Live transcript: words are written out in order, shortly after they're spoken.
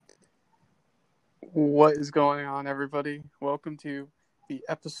What is going on, everybody? Welcome to the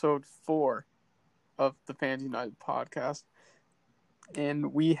episode 4 of the Fans United podcast.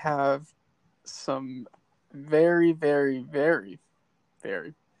 And we have some very, very, very,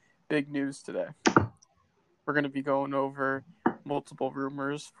 very big news today. We're going to be going over multiple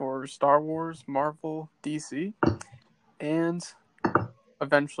rumors for Star Wars, Marvel, DC, and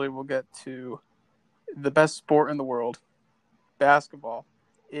eventually we'll get to the best sport in the world, basketball.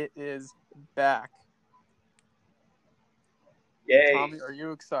 It is back. Yay! Tommy, are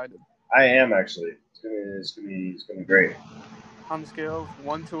you excited? I am actually. It's gonna be great. On a scale of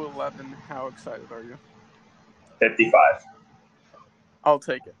 1 to 11, how excited are you? 55. I'll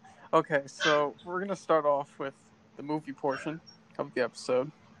take it. Okay, so we're going to start off with the movie portion of the episode,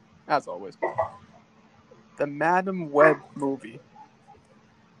 as always. The Madam Web movie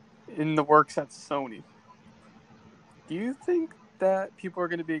in the works at Sony. Do you think that people are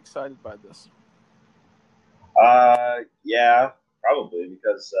going to be excited by this? Yeah, probably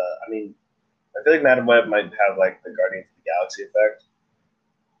because I feel like Madam Web might have like the Guardians of the Galaxy effect,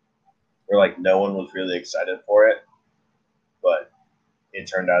 where like no one was really excited for it, but it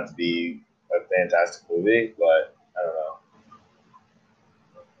turned out to be a fantastic movie. But I don't know.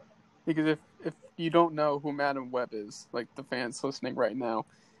 Because if you don't know who Madam Web is, like the fans listening right now,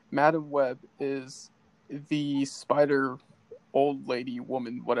 Madam Web is the spider old lady,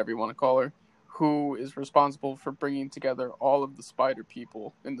 woman, whatever you want to call her, who is responsible for bringing together all of the spider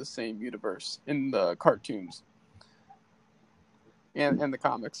people in the same universe in the cartoons and the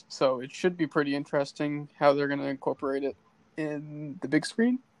comics. So it should be pretty interesting how they're going to incorporate it in the big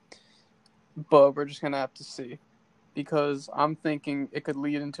screen. But we're just going to have to see. Because I'm thinking it could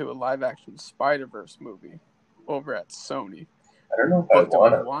lead into a live-action Spider-Verse movie over at Sony. I don't know if But I'd do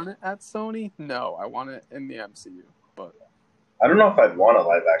want I it. want it at Sony? No, I want it in the MCU. But I don't know if I'd want a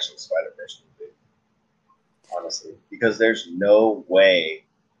live action Spider-Verse movie, honestly, because there's no way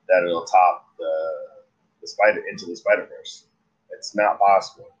that it'll top the Spider Into the Spider-Verse. It's not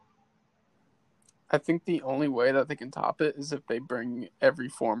possible. I think the only way that they can top it is if they bring every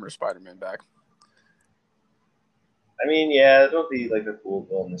former Spider-Man back. I mean, yeah, it'll be like a cool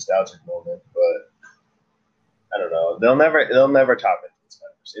little nostalgic moment, but I don't know. They'll never top Into the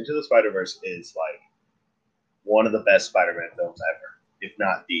Spider-Verse. Into the Spider-Verse is like one of the best Spider-Man films ever, if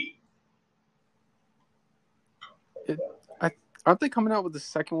not the. Aren't they coming out with the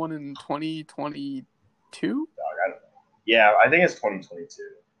second one in 2022? I don't know. Yeah, I think it's 2022.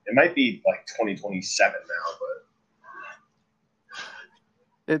 It might be like 2027 now,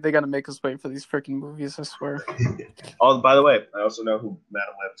 but They got to make us wait for these freaking movies, I swear. oh, by the way, I also know who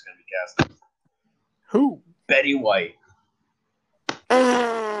Madam Web is going to be casting. Who? Betty White.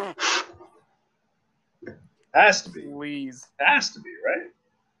 Has to be. Please. Has to be, right?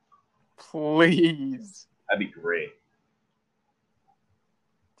 Please. That'd be great.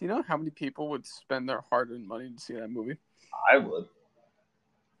 Do you know how many people would spend their hard-earned money to see that movie? I would.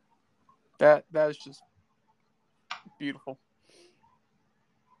 That is just beautiful.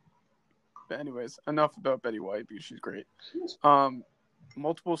 But anyways, enough about Betty White because she's great.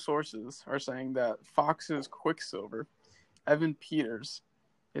 Multiple sources are saying that Fox's Quicksilver, Evan Peters,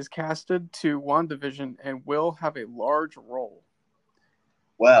 is casted to WandaVision and will have a large role.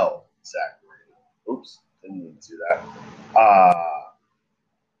 Well, exactly. Oops, didn't mean to do that.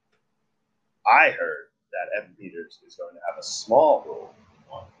 I heard that Evan Peters is going to have a small role in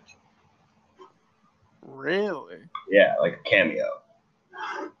WandaVision. Really? Yeah, like a cameo.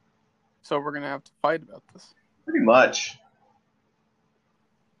 So we're going to have to fight about this. Pretty much.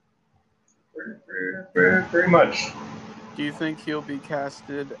 Pretty much. Do you think he'll be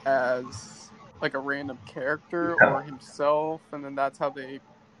casted as like a random character No. or himself, and then that's how they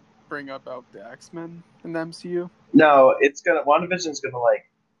bring about the X-Men in the MCU? No, WandaVision's gonna like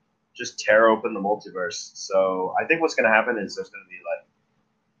just tear open the multiverse. So I think what's gonna happen is there's gonna be like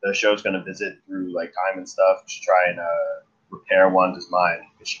the show's gonna visit through like time and stuff to try and repair Wanda's mind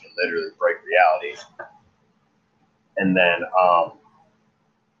because she can literally break reality. And then all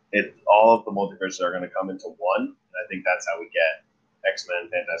of the multiverses are gonna come into one, and I think that's how we get X-Men,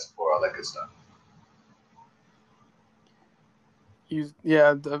 Fantastic Four, all that good stuff.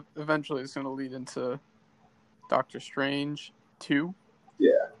 Eventually it's going to lead into Doctor Strange 2.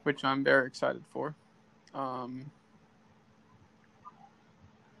 Yeah. Which I'm very excited for. I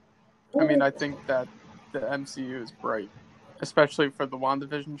mean, I think that the MCU is bright, especially for the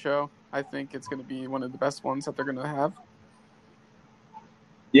WandaVision show. I think it's going to be one of the best ones that they're going to have.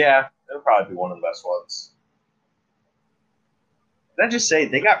 Yeah, it'll probably be one of the best ones. Can I just say,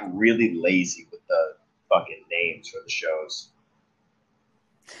 they got really lazy with the fucking names for the shows.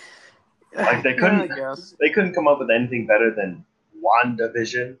 Like they Yeah, I couldn't guess. they couldn't come up with anything better than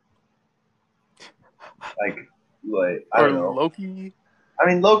WandaVision. Like I Or don't know. Loki. I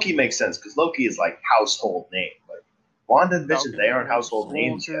mean, Loki makes sense because Loki is like household name. Like Wanda and Vision, Falcon they and the aren't Winter household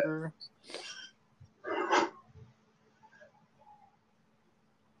names yet. Soldier.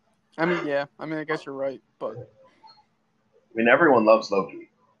 I mean, yeah. I mean, I guess you're right, but I mean, everyone loves Loki.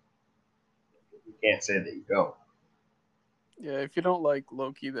 You can't say that you don't. yeah, if you don't like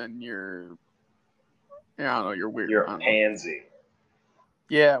Loki, then yeah, I don't know, you're weird. You're I a don't know. pansy.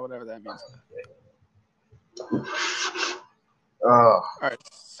 Yeah, whatever that means. Oh, All right,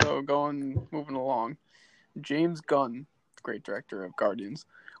 so moving along. James Gunn, great director of Guardians,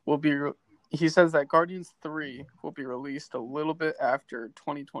 he says that Guardians 3 will be released a little bit after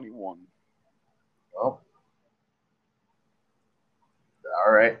 2021. well,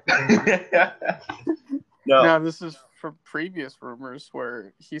 all right. No, Now, this is from previous rumors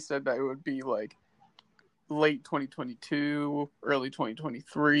where he said that it would be like late 2022, early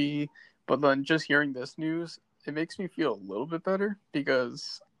 2023. But then just hearing this news, it makes me feel a little bit better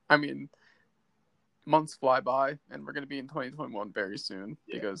because, I mean, months fly by and we're going to be in 2021 very soon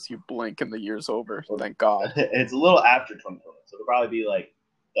because you blink and the year's over. Thank God. it's a little after 2020, so it'll probably be like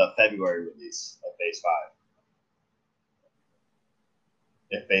the February release of Phase 5.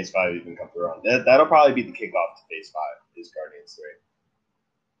 If Phase 5 even comes around. That'll probably be the kickoff to Phase 5, is Guardians 3.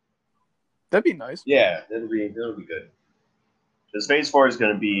 That'd be nice. Yeah, it'll be good. Because Phase 4 is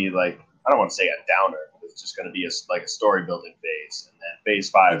going to be like, I don't want to say a downer, but it's just going to be like a story building phase. And then Phase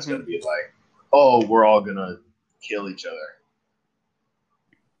 5 is going to be like, oh, we're all going to kill each other.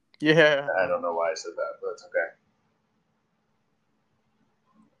 Yeah. I don't know why I said that, but it's okay.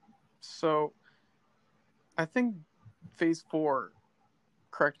 So, I think Phase 4,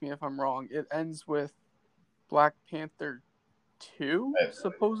 correct me if I'm wrong, it ends with Black Panther 2,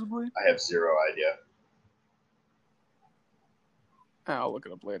 supposedly? I have zero idea. I'll look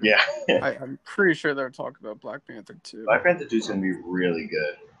it up later. Yeah. I'm pretty sure they're talking about Black Panther 2. Black Panther 2 is going to be really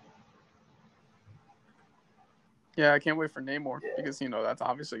good. Yeah, I can't wait for Namor because, that's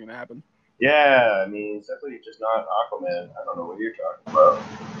obviously going to happen. Yeah, I mean, it's definitely just not Aquaman. I don't know what you're talking about.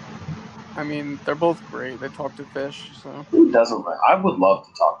 I mean, they're both great. They talk to fish, so. Who doesn't like? I would love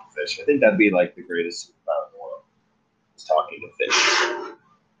to talk to fish. I think that'd be like the greatest superpower in the world. Is talking to fish.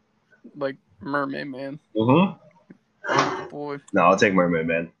 Like Mermaid Man. Mm-hmm. Oh, boy. No, I'll take Mermaid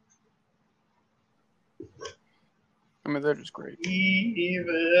Man. I mean, they're just great.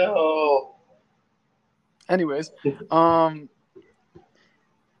 Evil. Anyways,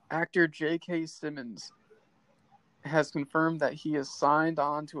 actor J.K. Simmons has confirmed that he is signed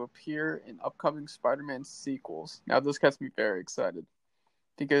on to appear in upcoming Spider-Man sequels. Now, this gets me very excited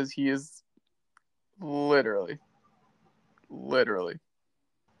because he is literally.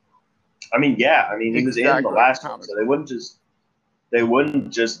 I mean, yeah. I mean, he was in the last one, so they wouldn't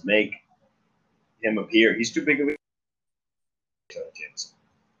just make him appear. He's too big of a Jameson.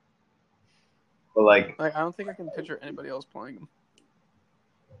 But like, I don't think I can picture anybody else playing him.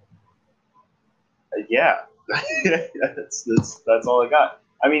 Yeah, that's all I got.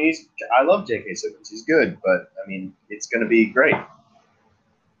 I mean, I love J.K. Simmons. He's good, but I mean, it's going to be great.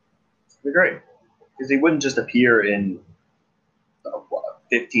 It's going to be great because he wouldn't just appear in a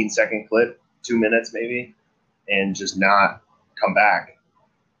 15-second clip, 2 minutes maybe, and just not come back.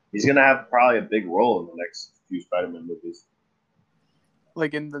 He's going to have probably a big role in the next few Spider-Man movies.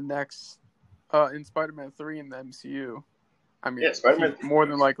 Like in the next, in Spider-Man 3 in the MCU. I mean, yeah, Spider-Man he's more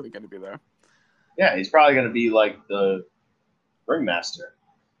than likely going to be there. Yeah, he's probably going to be like the ringmaster.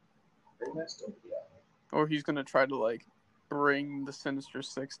 Ringmaster? Yeah. Or he's going to try to like bring the Sinister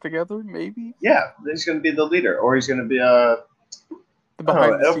Six together, maybe? Yeah, he's going to be the leader. Or he's going to be the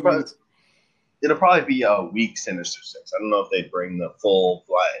behind the scenes. It'll probably be a weak Sinister Six. I don't know if they bring the full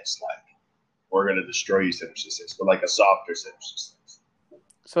flash, like, we're going to destroy you, Sinister Six, but like a softer Sinister Six.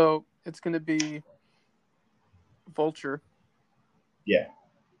 So it's going to be Vulture. Yeah.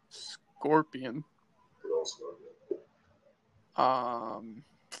 Scorpion.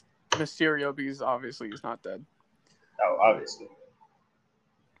 Mysterio, because obviously he's not dead. Oh, obviously.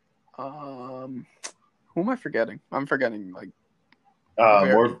 Who am I forgetting? I'm forgetting like.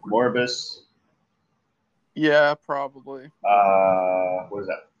 Morbius. Yeah, probably. What is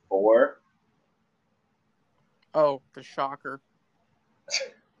that? 4? Oh, the Shocker.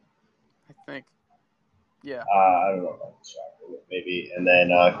 I think. Yeah. I don't know about the Shocker, maybe, and then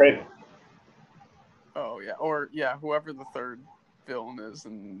Kraven. Oh yeah, or yeah, whoever the third villain is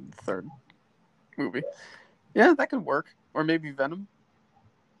in the third movie. Yeah, that could work. Or maybe Venom.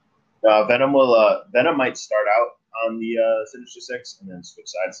 Venom might start out on the Sinister Six and then switch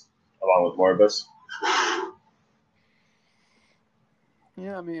sides. along with Morbius.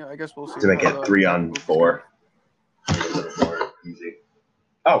 Yeah, I mean, I guess we'll see. To make it 3 on 4. Easy.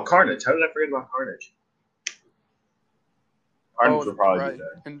 Oh, Carnage. How did I forget about Carnage? Carnage will probably be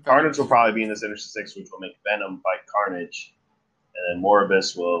there. Carnage will probably be in the Sinister Six, which will make Venom fight Carnage, and then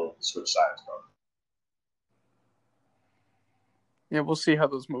Morbius will switch sides from. Yeah, we'll see how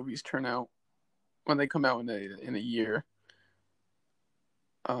those movies turn out when they come out in a year.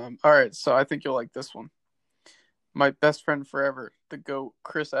 All right, so I think you'll like this one. My best friend forever, the GOAT,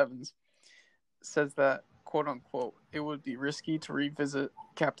 Chris Evans, says that, quote unquote, it would be risky to revisit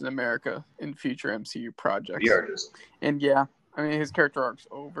Captain America in future MCU projects. And yeah, I mean, his character arc's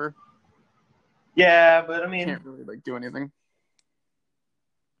over. Yeah, but I mean, can't really do anything.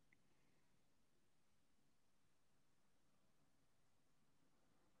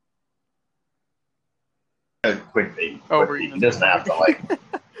 Quick thing. He doesn't have to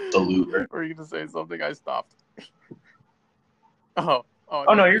salute her. Or are you gonna say something? I stopped. Oh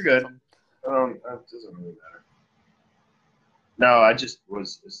no, you're good. It doesn't really matter. No, I just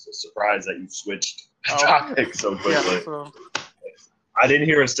was surprised that you switched topic so quickly. Yeah, so... I didn't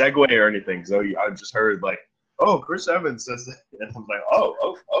hear a segue or anything, so I just heard Chris Evans says that, and I'm like,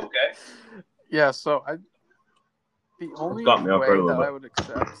 okay. Yeah, so the only way that I would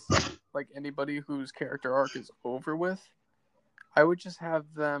accept anybody whose character arc is over with, I would just have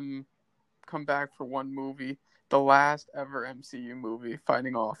them come back for one movie, the last ever MCU movie,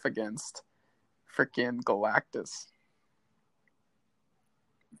 fighting off against freaking Galactus.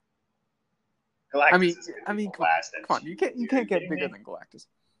 Galactus I mean, come on, you can't get bigger than Galactus.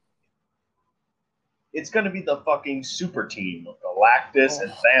 It's gonna be the fucking super team of Galactus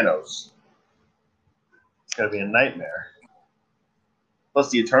and Thanos. It's gonna be a nightmare. Plus,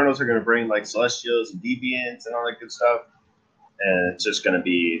 the Eternals are gonna bring Celestials and Deviants and all that good stuff, and it's just gonna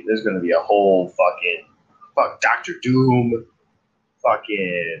be there's gonna be a whole Doctor Doom,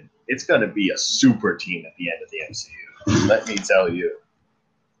 it's gonna be a super team at the end of the MCU. Let me tell you.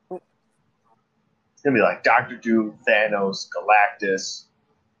 It's going to be Doctor Doom, Thanos, Galactus.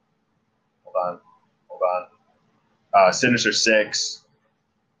 Hold on. Sinister Six.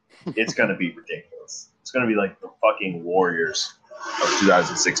 It's going to be ridiculous. It's going to be the fucking Warriors of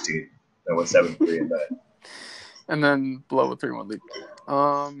 2016 that went 7-3 in that. And then blow a 3-1 lead.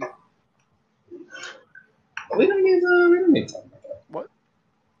 We don't need to talk about that. What?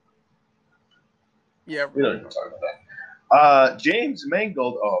 Yeah, we don't need to talk about that. James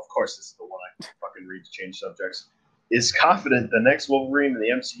Mangold, of course, this is the one I fucking read to change subjects, is confident the next Wolverine in the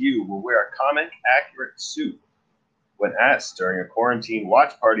MCU will wear a comic-accurate suit. When asked during a quarantine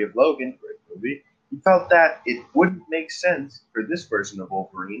watch party of Logan, great movie, he felt that it wouldn't make sense for this version of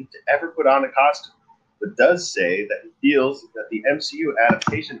Wolverine to ever put on a costume, but does say that he feels that the MCU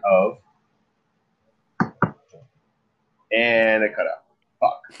adaptation of... And it cut out.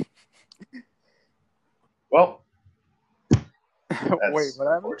 Fuck. Well... Wait, what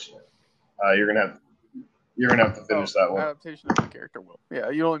happened? You're gonna have to finish that one. Adaptation of the character will. Yeah,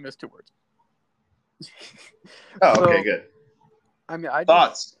 you only missed 2 words. Okay, good. I mean,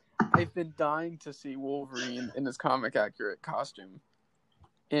 Thoughts? I've been dying to see Wolverine in his comic accurate costume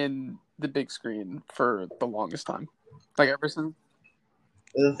in the big screen for the longest time. Ever since.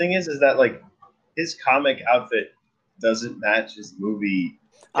 The thing is that his comic outfit doesn't match his movie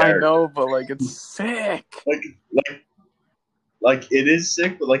character. I know, but it's sick. It is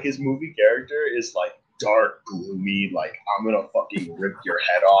sick, but his movie character is dark, gloomy, I'm gonna fucking rip your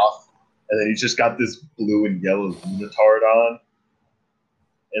head off, and then he's just got this blue and yellow unitard on,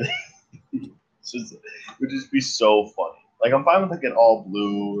 and it would just be so funny. I'm fine with an all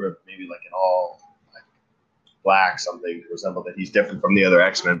blue or maybe an all black something to resemble that he's different from the other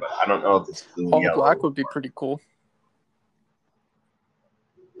X-Men, but I don't know if it's blue and yellow. All black would be pretty cool.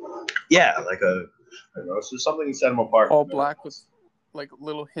 Yeah, I don't know, it's just something to set them apart. All black with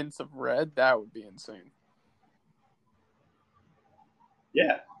little hints of red, that would be insane.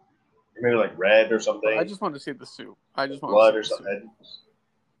 Yeah. Maybe red or something. I just want to see the suit. I just want blood or something.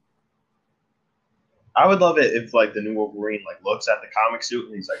 I would love it if the new Wolverine looks at the comic suit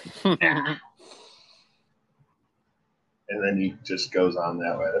and he's nah. And then he just goes on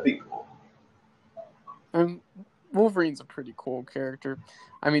that way. That'd be cool. Wolverine's a pretty cool character.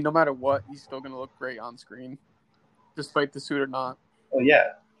 I mean, no matter what, he's still going to look great on screen, despite the suit or not. Oh,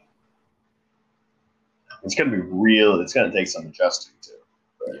 yeah. It's going to be real. It's going to take some adjusting, too.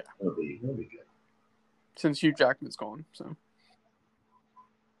 But yeah. It'll be good. Since Hugh Jackman's gone, so.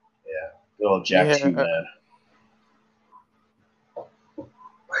 Yeah. Good old Jack T, man. All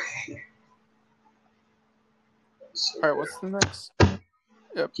right, what's the next?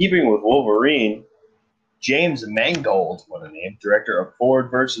 Yep. Keeping with Wolverine, James Mangold, what a name, director of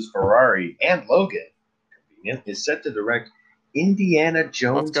Ford versus Ferrari and Logan, is set to direct Indiana Let's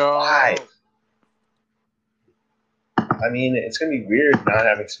Jones go. 5. I mean, it's going to be weird not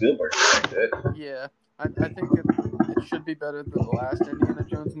having Spielberg direct it. Yeah, I think it should be better than the last Indiana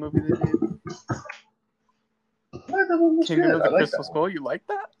Jones movie they made. That one was Kingdom good. of the I like Crystal that Skull. one. You like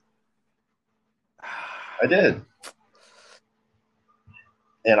that? I did.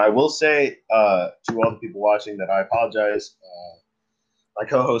 And I will say to all the people watching that I apologize. My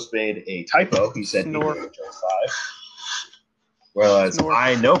co-host made a typo. He said Snort. Indiana Jones 5. Whereas Snort.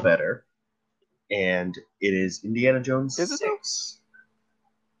 I know better. And it is Indiana Jones Is it though? 6.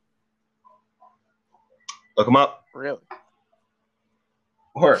 Look them up. Really?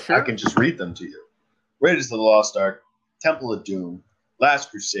 Or Sure. I can just read them to you. Raiders of the Lost Ark, Temple of Doom, Last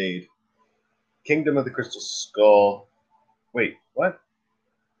Crusade, Kingdom of the Crystal Skull. Wait, what?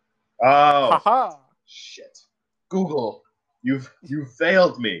 Oh, Haha! shit. Google, you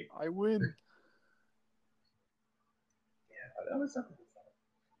failed me. I win. Yeah, that was something.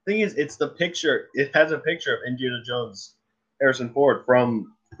 Thing is, it's the picture. It has a picture of Indiana Jones, Harrison Ford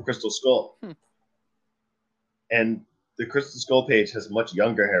from Crystal Skull. And the Crystal Skull page has much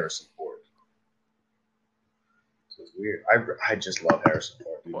younger Harrison Ford. So it's weird. I just love Harrison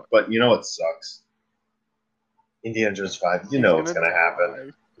Ford, dude. What? But you know what sucks? Indiana Jones 5, you know what's going to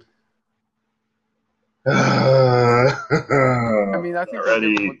happen. I mean, I think they'll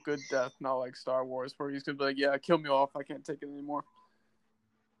give him a good death, not like Star Wars, where he's going to be like, yeah, kill me off. I can't take it anymore.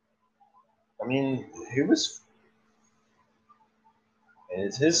 I mean, he was...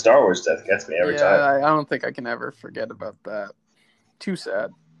 His Star Wars death gets me every time. I don't think I can ever forget about that. Too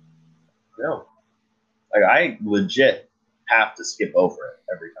sad. No. Like, I legit have to skip over it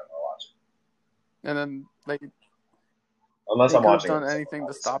every time I watch it. And then Unless they I'm could have watching done it anything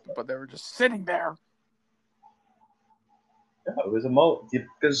to stop it, but they were just sitting there. Yeah, it was a moment.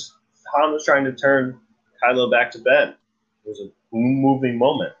 Because Han was trying to turn Kylo back to Ben. It was a moving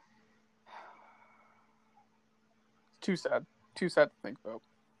moment. Too sad. Too sad to think about.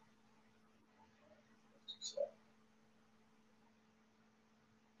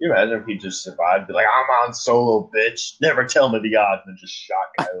 Can you imagine if he just survived? Be like, I'm on Solo, bitch. Never tell me the odds, and just shot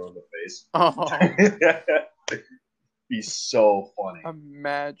Kylo in the face. Oh. Be so funny.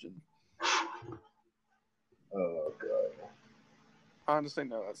 Imagine. Oh, God. Honestly,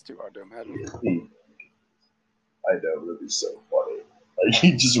 no, that's too hard to imagine. I know, it would be so funny. Like,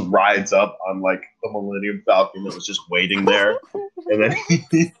 he just rides up on, like, the Millennium Falcon that was just waiting there, and then he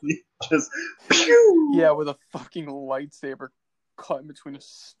just, pew! Yeah, with a fucking lightsaber cut in between his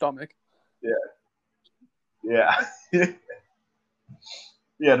stomach. Yeah.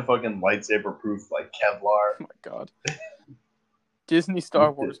 He had a fucking lightsaber-proof, like, Kevlar. Oh my god. Disney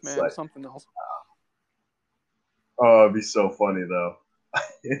Star Wars, It's man. like- Something else. Oh, it'd be so funny, though.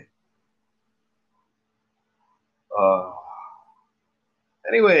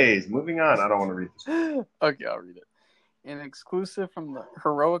 Anyways, moving on. I don't want to read this. Okay, I'll read it. An exclusive from the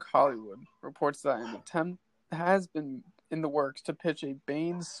Heroic Hollywood reports that an attempt has been in the works to pitch a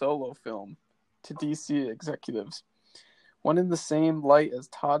Bane solo film to DC executives, one in the same light as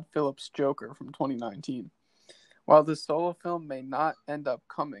Todd Phillips' Joker from 2019. While the solo film may not end up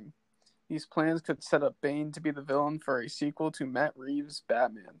coming, these plans could set up Bane to be the villain for a sequel to Matt Reeves'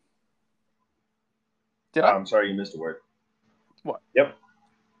 Batman. I'm sorry, you missed a word. What? Yep.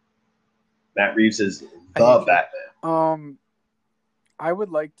 Matt Reeves is the Batman. I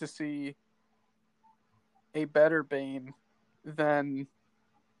would like to see a better Bane than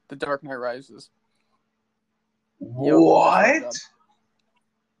The Dark Knight Rises. What?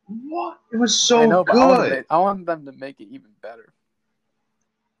 What? It was so I know, but good. I want them to make it even better.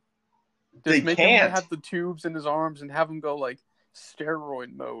 Just They make can't. him have the tubes in his arms and have him go like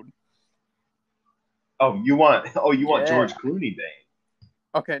steroid mode. You want Yeah. George Clooney Bane.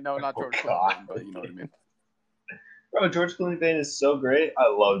 Okay, no, not Oh, George God. Clooney, but you know what I mean. Bro, George Clooney Bane is so great. I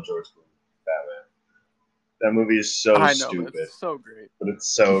love George Clooney Batman. That movie is so I know, stupid, but it's so great. but it's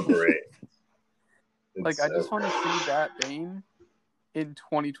so great. Like, I just want to see that Bane in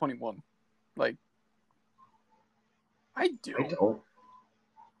 2021. Like, I do. I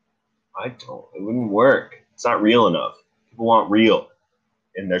don't. It wouldn't work. It's not real enough. People want real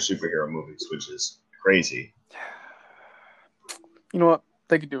in their superhero movies, which is crazy. You know what?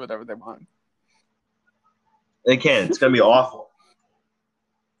 They can do whatever they want. They can. It's gonna be awful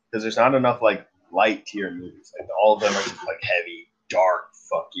because there's not enough like light tier movies. Like all of them are just like heavy, dark,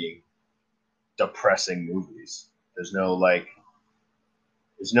 fucking depressing movies. There's no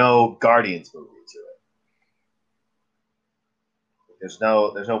Guardians movie to it. There's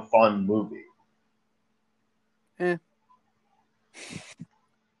no fun movie. Eh.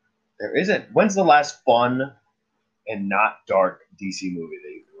 There isn't. When's the last fun and not dark DC movie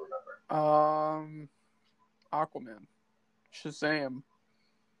that you can remember? Aquaman, Shazam.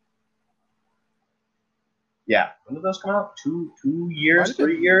 Yeah. When did those come out? 2 Might years, have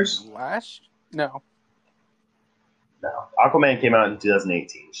 3 been years? No. No. Aquaman came out in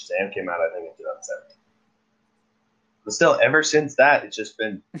 2018. Shazam came out, I think, in 2017. But still, ever since that, it's just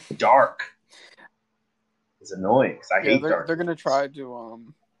been dark. It's annoying because I hate dark. They're gonna try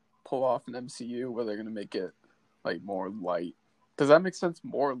to pull off an MCU where they're gonna make it like more light. Does that make sense?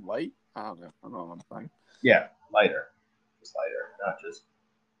 More light? I don't know what I'm saying. Yeah, lighter. Just lighter, not just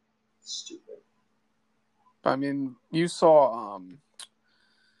stupid. I mean, you saw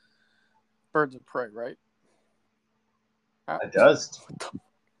Birds of Prey, right? It does.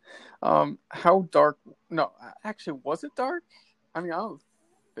 How dark? No, actually, was it dark? I mean, I don't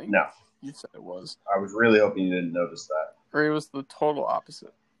think. No. You said it was. I was really hoping you didn't notice that. Or it was the total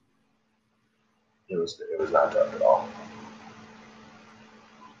opposite. It was not dark at all.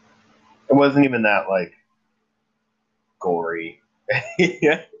 It wasn't even that like gory.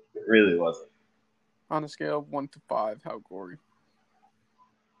 It really wasn't. On a scale of 1 to 5, how gory?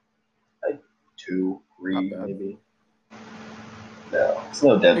 Like 2, 3, Not bad. maybe. No, it's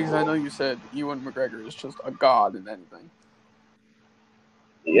no Deadpool. Because I know you said Ewan McGregor is just a god in anything.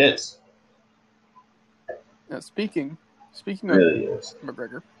 He is. Now, speaking of Really is.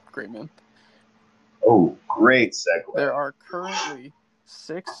 McGregor, great man. Oh, great segue. There are currently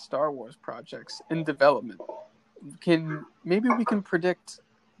 6 Star Wars projects in development. Maybe we can predict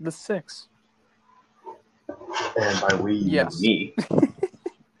the 6? And by we, yes. me.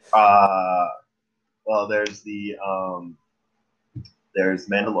 Well, there's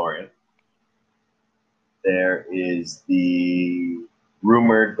Mandalorian. There is the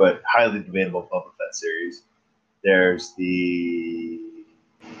rumored but highly debatable Boba Fett series. There's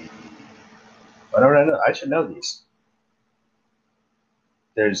I don't know. I should know these.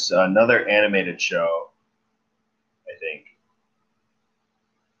 There's another animated show, I think.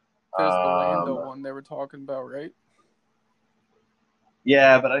 There's the Lando one they were talking about, right?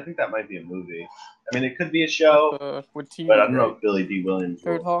 Yeah, but I think that might be a movie. I mean, it could be a show, with TV, but I don't know if Billy D. Williams.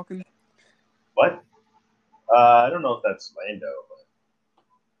 They're talking. What? I don't know if that's Lando, but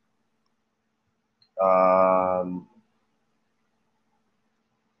I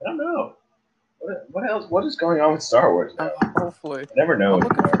don't know. What else? What is going on with Star Wars now? Hopefully, I never know. I'm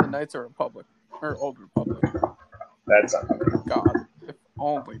looking for the Knights of Republic or Old Republic. That's not coming. God, if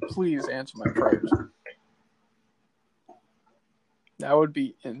only, please answer my prayers. That would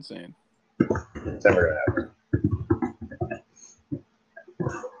be insane. It's never gonna happen.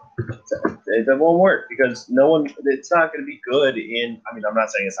 It won't work because no one. It's not going to be good in. I mean, I'm not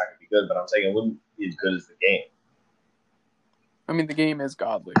saying it's not going to be good, but I'm saying it wouldn't be as good as the game. I mean, the game is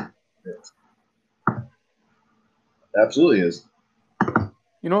godly. It absolutely is.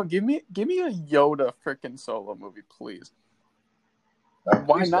 You know what? Give me a Yoda freaking Solo movie, please.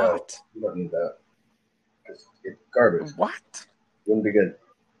 Why not? No. You don't need that. It's garbage. What? It wouldn't be good. It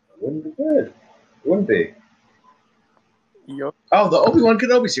wouldn't be good. It wouldn't be. Yoda. Oh, the Obi-Wan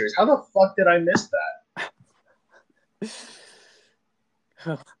Kenobi series. How the fuck did I miss that?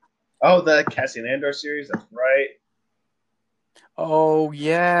 Oh, the Cassian Andor series. That's right. Oh,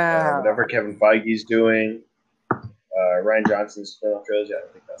 yeah. Whatever Kevin Feige's doing. Ryan Johnson's spin-off trilogy. I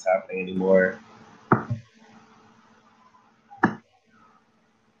don't think that's happening anymore.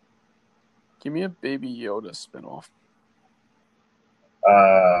 Give me a Baby Yoda spinoff.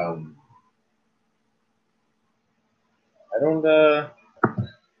 I don't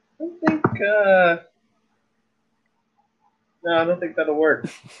think. No, I don't think that'll work.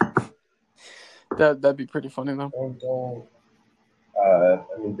 That'd be pretty funny though. Don't. I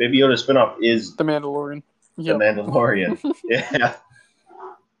mean, Baby Yoda spinoff is The Mandalorian. The Mandalorian. Yeah.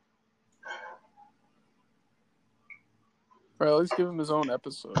 Or at least give him his own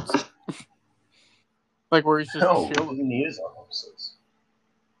episodes. Like where he's just chilling. chilling. He needs his own episodes.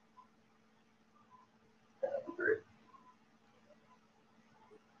 That'd be great.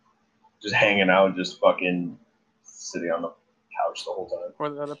 Just hanging out, just fucking sitting on the couch the whole time. Or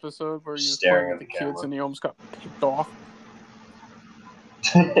that episode where you're staring at the the kids camera. and he almost got picked off.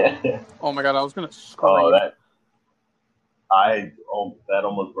 Oh my god, I was gonna scream. That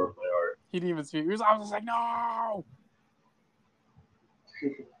almost broke my heart. He didn't even see it. I was just like, no.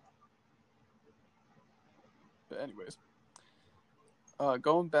 But anyways,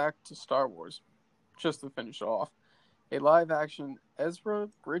 going back to Star Wars, just to finish off, a live-action Ezra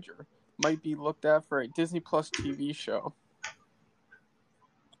Bridger might be looked at for a Disney Plus TV show.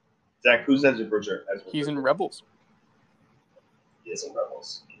 Zach, who's Ezra Bridger? He's in Rebels. He is in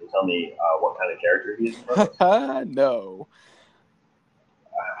Rebels. Can you tell me what kind of character he is in Rebels? No.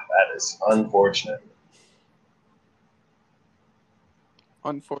 That is unfortunate.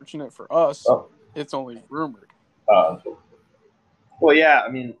 Unfortunate for us, Oh. It's only rumored. Well, yeah, I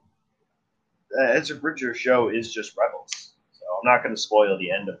mean, Ezra Bridger show is just Rebels, so I'm not going to spoil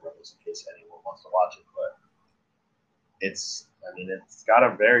the end of Rebels in case anyone wants to watch it, but it's got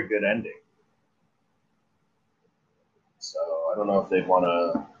a very good ending. So I don't know if they'd want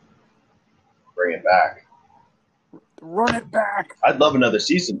to bring it back. Run it back. I'd love another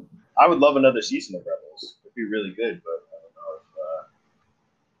season. I would love another season of Rebels. It'd be really good, but I don't know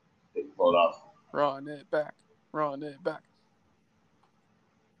if they can pull it off. Run it back. Run it back.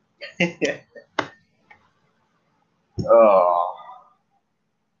 Oh.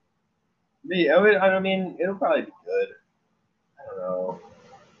 I mean, it'll probably be good. I don't know.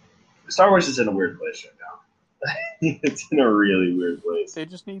 Star Wars is in a weird place right now. It's in a really weird place. They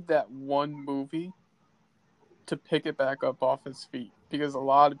just need that one movie to pick it back up off its feet, because a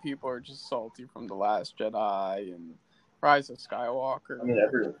lot of people are just salty from The Last Jedi and Rise of Skywalker. I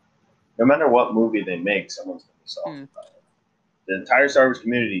mean, no matter what movie they make, someone's going to be salty about it. The entire Star Wars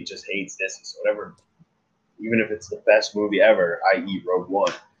community just hates Disney. So whatever, even if it's the best movie ever, i.e. Rogue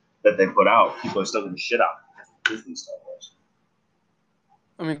One, that they put out, people are still going to shit on it. Disney Star Wars.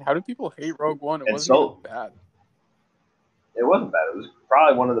 I mean, how do people hate Rogue One? It wasn't even bad. It wasn't bad. It was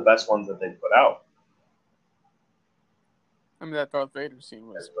probably one of the best ones that they put out. I mean, that Darth Vader scene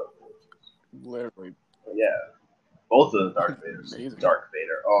was literally... Yeah. Both of the Darth Vaders. Amazing. Darth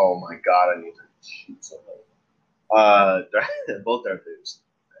Vader. Oh my god, I need to shoot something. Both Darth Vaders.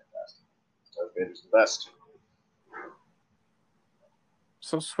 Fantastic. Darth Vader's the best.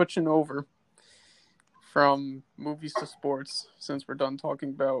 So switching over from movies to sports, since we're done talking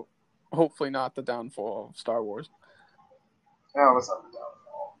about, hopefully not the downfall of Star Wars. No, it's not the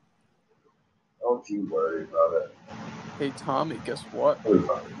downfall. Don't you worry about it. Hey, Tommy, guess what?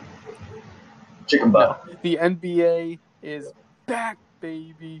 Chicken butt. No, the NBA is back,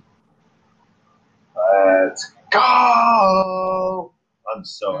 baby. Let's go! I'm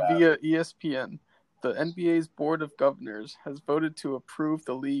so happy. Via ESPN, the NBA's Board of Governors has voted to approve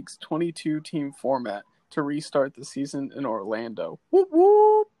the league's 22-team format to restart the season in Orlando. Whoop,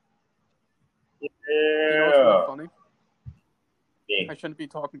 whoop! Yeah. You know what's really funny? Yeah. I shouldn't be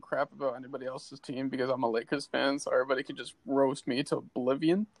talking crap about anybody else's team because I'm a Lakers fan, so everybody can just roast me to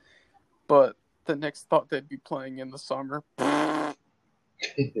oblivion. But the Knicks thought they'd be playing in the summer.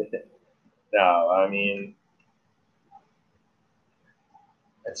 No, I mean,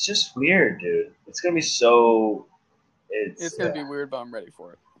 it's just weird, dude. It's gonna be so. It's gonna be weird, but I'm ready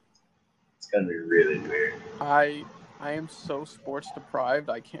for it. It's gonna be really weird. I am so sports deprived.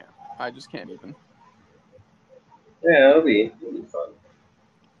 I just can't even. Yeah, it'll be fun.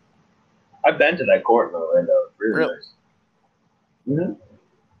 I've been to that court in Orlando. It's really nice. Mm-hmm.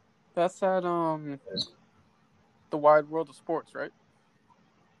 That's at the Wide World of Sports, right?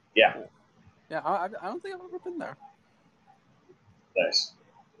 Yeah. Yeah, I don't think I've ever been there. Nice.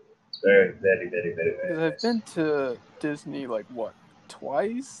 It's very, very, very, very, very nice. I've been to Disney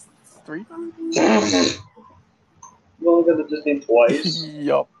twice, 3 times. You've only been to Disney twice?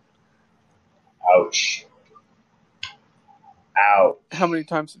 Yup. Ouch. Ouch. How many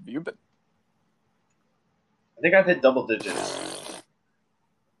times have you been? I think I've hit double digits.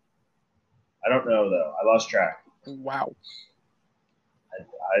 I don't know, though. I lost track. Wow.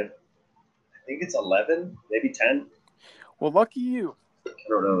 I think it's 11, maybe 10. Well, lucky you. I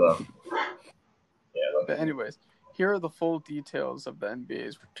don't know, though. Yeah, But anyways, here are the full details of the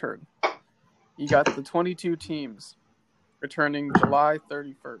NBA's return. You got the 22 teams returning July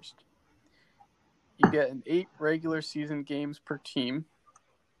 31st. You get 8 regular season games per team.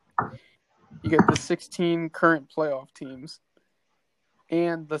 You get the 16 current playoff teams.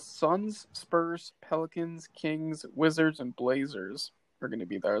 And the Suns, Spurs, Pelicans, Kings, Wizards, and Blazers are going to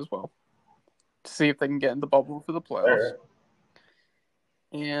be there as well to see if they can get in the bubble for the playoffs.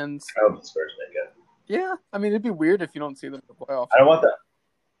 And I hope the Spurs make it. Yeah, I mean, it'd be weird if you don't see them in the playoffs. I don't want that.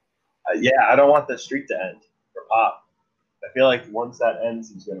 I don't want the streak to end for Pop. I feel like once that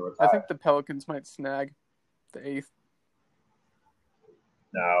ends, he's going to retire. I think the Pelicans might snag the 8th.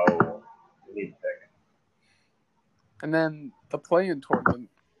 No, we need to pick. And then the play-in tournament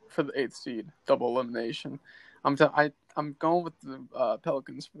for the 8th seed, double elimination. I'm going with the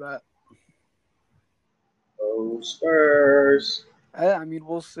Pelicans for that. Oh, Spurs. I mean,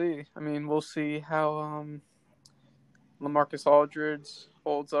 we'll see. We'll see how LaMarcus Aldridge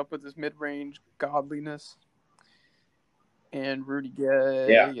holds up with his mid-range godliness. and Rudy Gay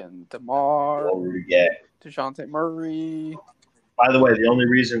Yeah. and DeMar, Well, Rudy Gay. DeJounte Murray. By the way, the only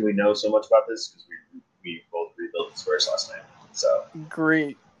reason we know so much about this is because we both rebuilt the Spurs last night. So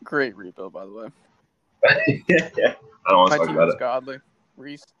Great rebuild, by the way. yeah, I don't want My to talk team about was it. godly.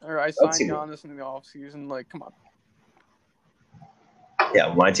 I signed team- Giannis in the offseason. Like, come on.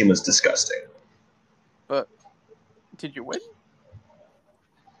 Yeah, my team was disgusting. But did you win?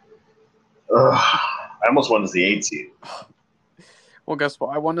 Ugh, I almost won as the 8 seed. Well, guess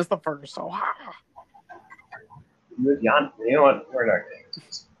what? I won as the first. So, You know what? We're not getting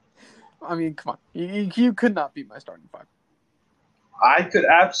this. I mean, come on. You could not beat my starting five. I could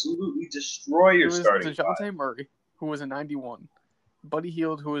absolutely destroy your It was starting DeJounte five. Murray, who was a 91. Buddy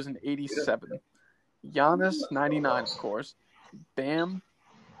Hield, who was an 87. Giannis, 99, of course. Bam,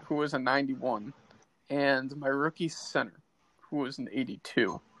 who was a 91. And my rookie center, who was an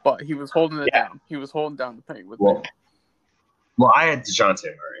 82. But he was holding it down. He was holding down the paint with me. Well, I had DeJounte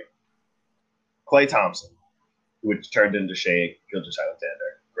Murray, Klay Thompson, which turned into Shea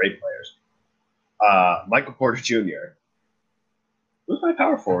Gilgeous-Alexander. Great players. Michael Porter Jr. Who's my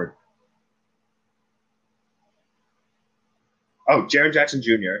power forward? Oh, Jaren Jackson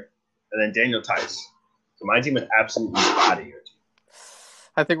Jr. and then Daniel Tice. So my team would absolutely body your team.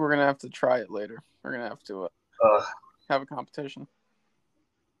 I think we're going to have to try it later. We're going to have to have a competition.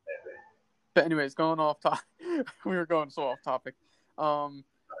 Maybe. But anyways, going off topic. We were going so off topic.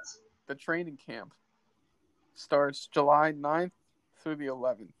 The training camp starts July 9th through the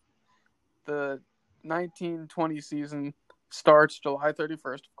 11th. The 1920 season starts July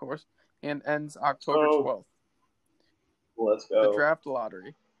 31st, of course, and ends October 12th. Let's go. The draft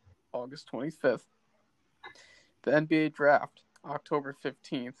lottery, August 25th. The NBA draft, October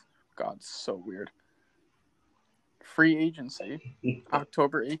 15th. God, so weird. Free agency,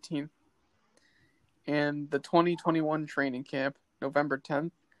 October 18th. And the 2021 training camp, November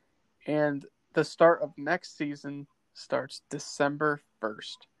 10th. And the start of next season starts December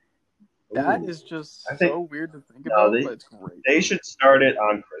 1st. That is just so weird to think about, but it's great. They should start it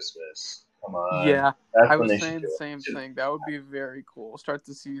on Christmas. Come on. Yeah, That's I when was they saying should do the it. same thing. That would be very cool. Start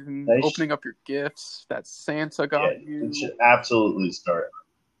the season opening up your gifts that Santa got you. It should absolutely start.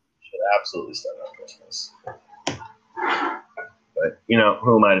 On Christmas. But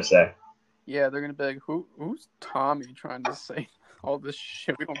who am I to say? Yeah, they're gonna be like, who's Tommy trying to say all this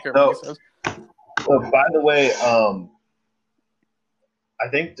shit? We don't care what he says. Well, by the way, I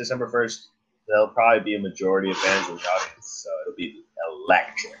think December 1st there'll probably be a majority of fans in the audience, so it'll be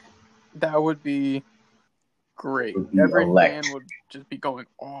electric. That would be great. Every fan would just be going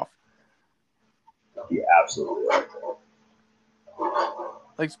off. Yeah, absolutely electric.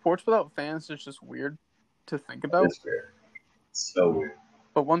 Like, sports without fans is just weird to think about. It's weird. It's so weird.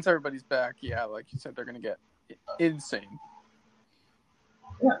 But once everybody's back, yeah, like you said, they're gonna get insane.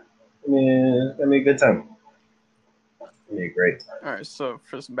 Yeah, I mean, it's gonna be a good time. It's gonna be a great time. All right, so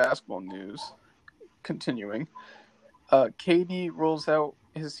for some basketball news, continuing, KD rolls out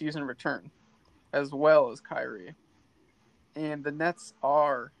his season return, as well as Kyrie, and the Nets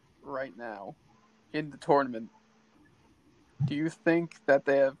are right now in the tournament. Do you think that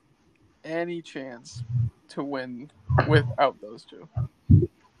they have any chance to win without those two?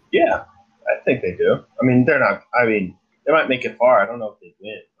 Yeah, I think they do. I mean, they're not. I mean, they might make it far. I don't know if they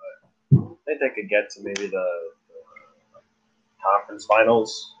win, but I think they could get to maybe the conference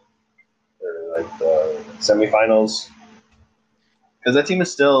finals or like the semifinals. Because that team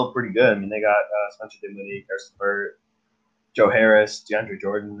is still pretty good. I mean, they got Spencer Dinwiddie, Harrison Burt, Joe Harris, DeAndre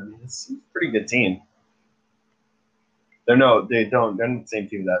Jordan. I mean, it's a pretty good team. They're not the same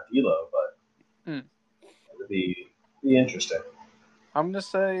team that D'Lo, but it'll be interesting. I'm gonna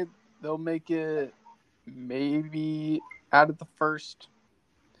say they'll make it maybe out of the first.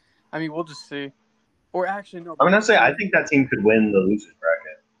 I mean, we'll just see. Or actually, no. I'm gonna say I think that team could win the losers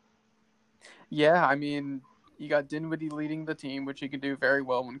bracket. Yeah, I mean, you got Dinwiddie leading the team, which he can do very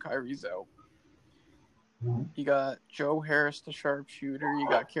well when Kyrie's out. Mm-hmm. You got Joe Harris, the sharpshooter. You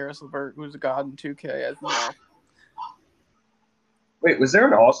got Karis LeVert, who's a god in 2K, as you know. Wait, was there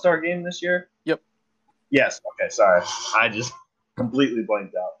an All-Star game this year? Yep. Yes. Okay. Sorry, I just completely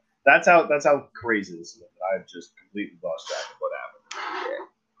blanked out. That's how crazy this is. I've just completely lost track of what happened.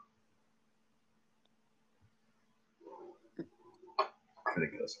 Yeah.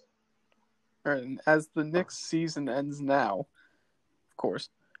 Ridiculous. All right, and as the Knicks season ends now, of course,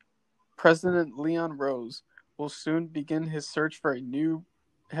 President Leon Rose will soon begin his search for a new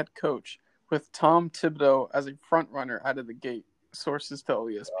head coach, with Tom Thibodeau as a frontrunner out of the gate. Sources tell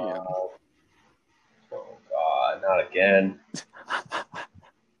ESPN. Oh God, not again.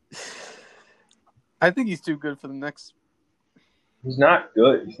 I think he's too good for the Knicks. He's not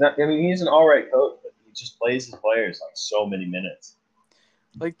good. He's not. I mean, he's an all right coach, but he just plays his players like so many minutes.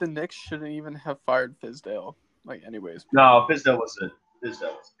 Like the Knicks shouldn't even have fired Fizdale. Like, anyways, No, Fizdale wasn't.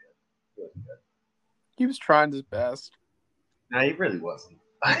 Fizdale wasn't good. He wasn't good. he was trying his best. No, he really wasn't.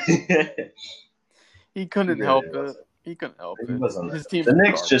 He couldn't really help it. wasn't. He couldn't help He it. wasn't. His team. The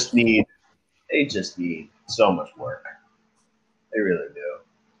Knicks just need. They just need so much work. They really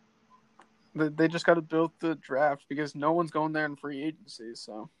do. They just got to build the draft because no one's going there in free agency.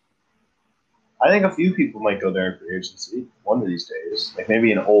 So I think a few people might go there in free agency one of these days. Like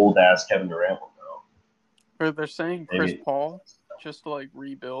maybe an old ass Kevin Durant will go. or they're saying Chris Maybe. Paul just to like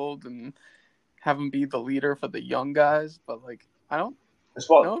rebuild and have him be the leader for the young guys. But like I don't. Chris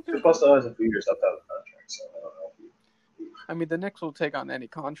Paul still has a few years left out of the contract, so I don't know. I mean, the Knicks will take on any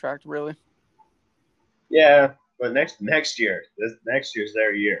contract, really. Yeah, but next year, next year's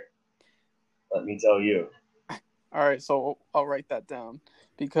their year. Let me tell you. All right, so I'll write that down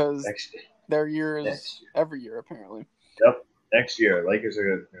because Next year. their year is every year apparently. Yep. Next year, Lakers are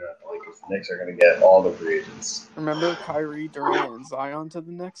gonna. The Knicks are gonna get all the free agents. Remember Kyrie, Durant, and Zion to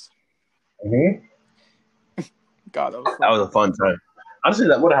the Knicks? Mm-hmm. God, that was a fun time. Honestly,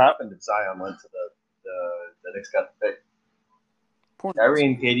 that would have happened if Zion went to the Knicks got the pick. Kyrie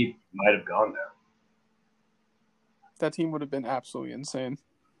and KD might have gone now. That team would have been absolutely insane.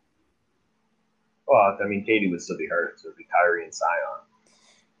 Well, I mean, KD would still be hurt, so it'd be Kyrie and Zion.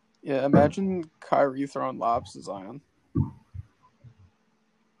 Yeah, imagine Kyrie throwing lobs to Zion. I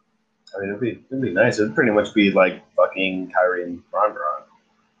mean, it'd be nice. It'd pretty much be like fucking Kyrie and LeBron,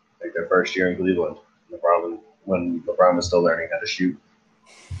 like their first year in Cleveland. When LeBron was still learning how to shoot.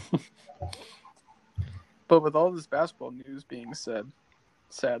 But with all this basketball news being said,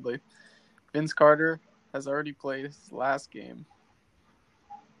 sadly, Vince Carter has already played his last game.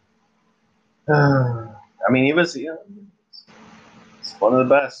 I mean, he was he's one of the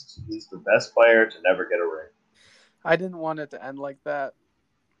best. He's the best player to never get a ring. I didn't want it to end like that.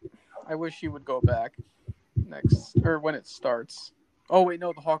 I wish he would go back next or when it starts. Oh wait,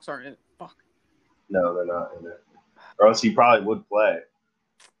 no, the Hawks aren't in it. Fuck. No, they're not in it. Or else he probably would play.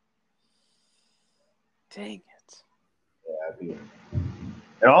 Dang it. Yeah,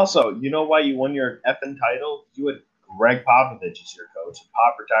 and also, you know why you won your effing title? You had Greg Popovich as your coach.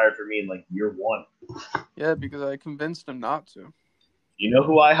 Pop retired for me in like year 1. Yeah, because I convinced him not to. You know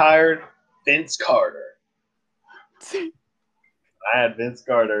who I hired? Vince Carter. I had Vince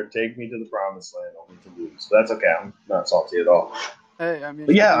Carter take me to the promised land only to lose. But that's okay. I'm not salty at all. Hey, I mean,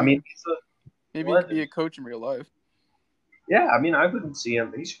 but yeah, I mean, maybe he could be a coach in real life. Yeah, I mean, I wouldn't see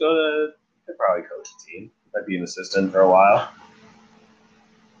him. He should go to. He'd probably coach a team. Might be an assistant for a while.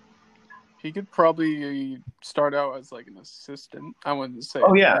 He could probably start out as like an assistant. I wouldn't say.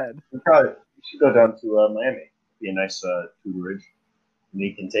 Oh yeah, he should go down to Miami. Be a nice tutorage, and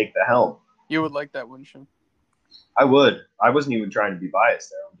he can take the helm. You would like that, wouldn't you? I would. I wasn't even trying to be biased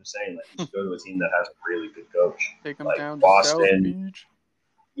there. I'm just saying that you should go to a team that has a really good coach. Take him like down to Boston, South Beach.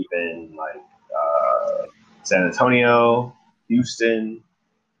 Even like San Antonio, Houston.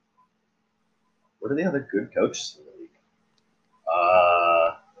 What are the other good coaches in the league?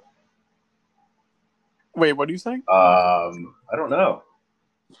 Wait, what are you saying? I don't know.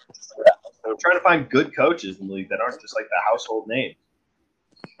 I'm trying to find good coaches in the league that aren't just like the household names.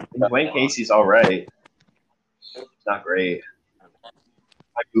 Dwayne Casey's all right. It's not great.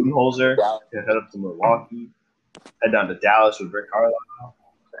 Mike Budenholzer can head up to Milwaukee. Head down to Dallas with Rick Carlisle.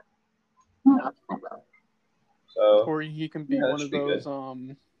 So, or he can be one of those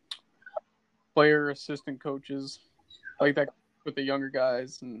player assistant coaches like that with the younger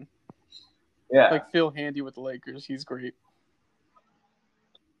guys and like Phil Handy with the Lakers. He's great.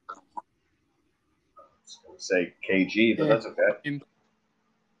 I was going to say KG, but that's okay.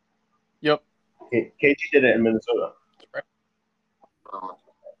 Yep. KG did it in Minnesota. That's right.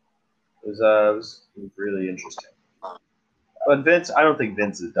 It was really interesting. But Vince, I don't think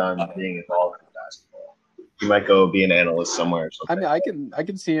Vince is done being involved in basketball. He might go be an analyst somewhere or something. I mean, I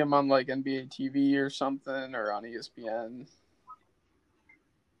can see him on like NBA TV or something, or on ESPN.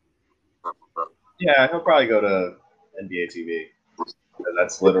 Yeah, he'll probably go to NBA TV.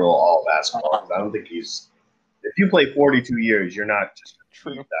 That's literal all basketball. I don't think he's. If you play 42 years, you're not just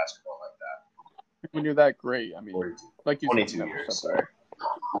going to basketball like that. When you're that great, I mean, 42, like you 22 years. Sorry.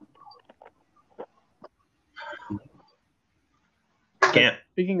 Can't.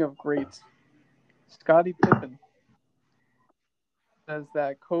 Speaking of greats, Scottie Pippen says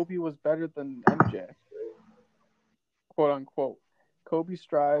that Kobe was better than MJ. Quote unquote. Kobe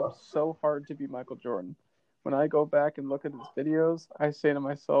strives so hard to be Michael Jordan. When I go back and look at his videos, I say to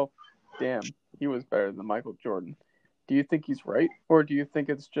myself, damn, he was better than Michael Jordan. Do you think he's right, or do you think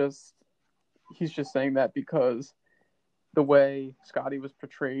he's just saying that because the way Scotty was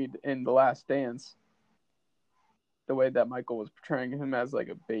portrayed in The Last Dance, the way that Michael was portraying him as like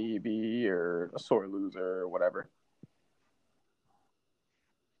a baby or a sore loser or whatever?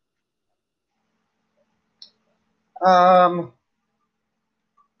 I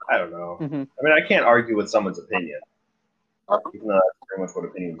don't know. Mm-hmm. I mean, I can't argue with someone's opinion, even though that's pretty much what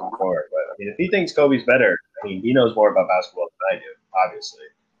opinions are for. But I mean, if he thinks Kobe's better, I mean, he knows more about basketball than I do, obviously.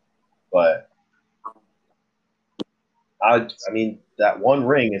 But I mean, that one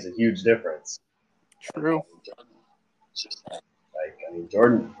ring is a huge difference. True. It's just like, I mean,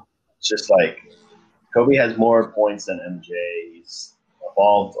 Jordan, it's just like Kobe has more points than MJ. He's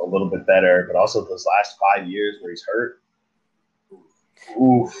evolved a little bit better, but also those last 5 years where he's hurt.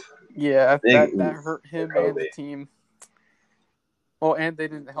 Oof. Yeah, Big that oof hurt him for and Kobe. the team. Well, and they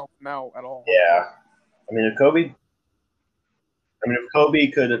didn't help him out at all. Yeah. I mean, if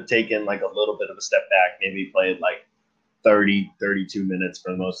Kobe could have taken like a little bit of a step back, maybe played like 30, 32 minutes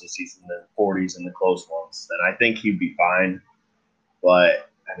for most of the season, then 40s in the close ones, then I think he'd be fine. But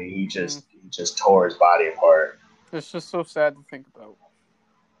I mean, he just tore his body apart. It's just so sad to think about.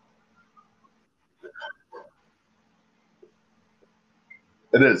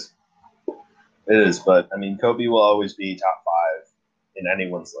 It is. It is, but I mean, Kobe will always be top 5 in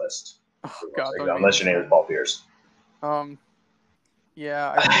anyone's list. Oh, God, Unless your name is Paul Pierce.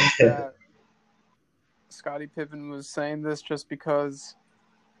 Yeah, I think that Scottie Pippen was saying this just because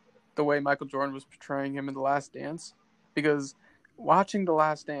the way Michael Jordan was portraying him in The Last Dance. Because watching The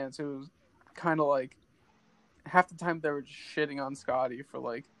Last Dance, it was kind of like half the time they were just shitting on Scottie for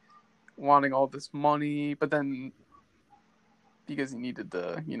like wanting all this money, but then because he needed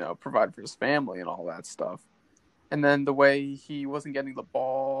to, provide for his family and all that stuff. And then the way he wasn't getting the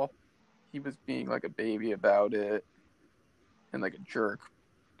ball, he was being like a baby about it and like a jerk.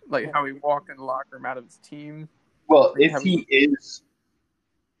 Like how he walked in the locker room out of his team. Well, Like if he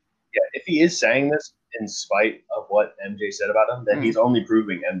is saying this in spite of what MJ said about him, then he's only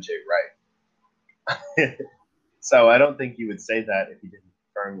proving MJ right. So I don't think he would say that if he didn't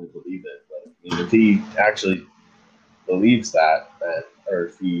firmly believe it. But I mean, if he actually believes that, then, or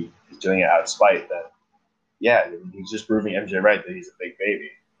if he is doing it out of spite, then yeah, he's just proving MJ right that he's a big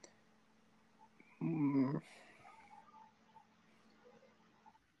baby.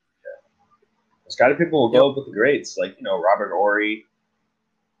 Scottie Pippen will go up with the greats, like Robert Horry.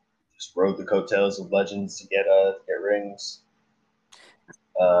 Just rode the coattails of legends to get rings.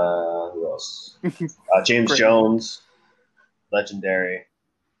 Who else? James Jones, legendary.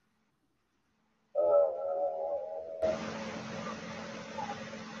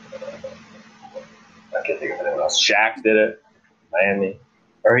 I can't think of anyone else. Shaq did it, Miami,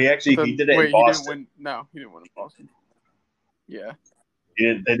 or he did it in Boston. He didn't win in Boston. Yeah,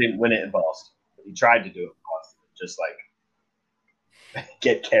 they didn't win it in Boston. But he tried to do it in Boston, just like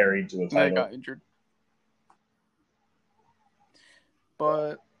get carried to a title. And got injured.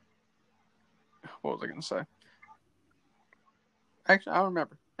 But what was I going to say? Actually, I don't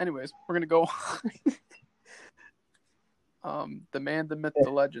remember. Anyways, we're going to go on. The man, the myth,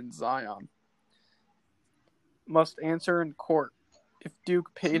 the legend, Zion, must answer in court if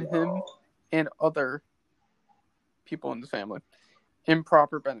Duke paid him and other people in the family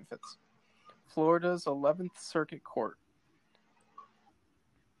improper benefits. Florida's 11th Circuit Court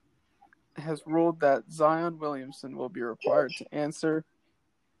has ruled that Zion Williamson will be required to answer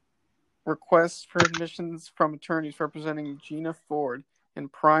requests for admissions from attorneys representing Gina Ford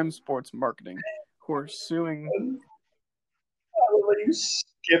and Prime Sports Marketing, who are suing. When you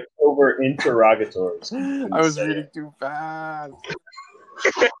skipped over interrogatories, I was reading too fast.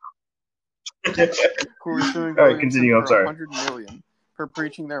 Who are suing All right, continue. I'm sorry. $100 million for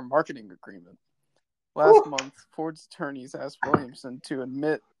breaching their marketing agreement. Last month, Ford's attorneys asked Williamson to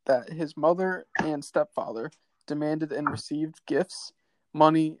admit that his mother and stepfather demanded and received gifts,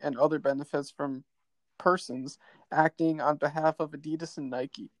 money, and other benefits from persons acting on behalf of Adidas and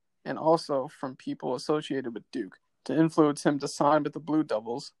Nike, and also from people associated with Duke, to influence him to sign with the Blue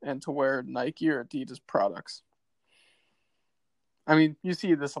Devils and to wear Nike or Adidas products. I mean, you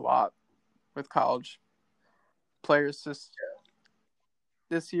see this a lot with college players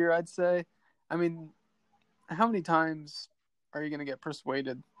this year, I'd say. I mean, how many times are you going to get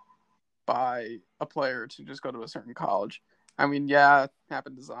persuaded by a player to just go to a certain college? I mean, yeah, it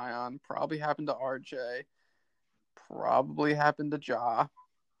happened to Zion. Probably happened to RJ. Probably happened to Ja.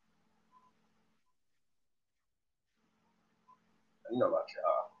 I don't know about Ja.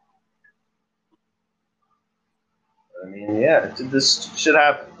 I mean, yeah, this should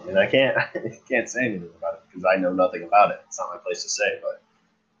happen. I mean, I can't say anything about it because I know nothing about it. It's not my place to say. But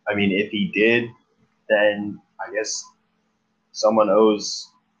I mean, if he did, then I guess someone owes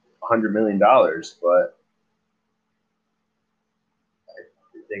 $100 million. But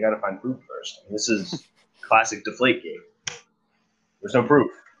they got to find proof first. I mean, this is classic Deflategate. There's no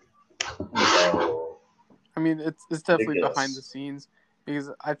proof. So, I mean, it's definitely ridiculous. behind the scenes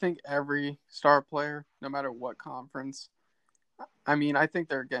because I think every star player, no matter what conference, I mean, I think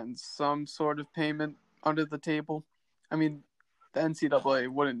they're getting some sort of payment under the table. I mean, the NCAA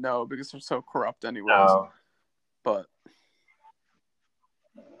wouldn't know because they're so corrupt anyways. No. But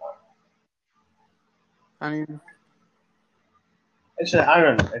I mean, I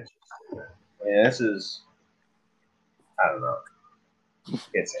don't know. This is, I don't know.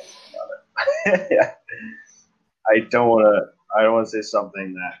 Can't say anything about it. Yeah. I don't want to say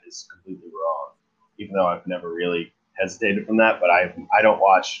something that is completely wrong, even though I've never really hesitated from that. But I don't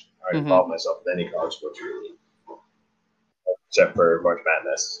watch or involve myself with any college sports really, except for March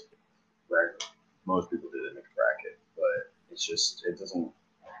Madness, where most people did it in a bracket. But it's just it doesn't.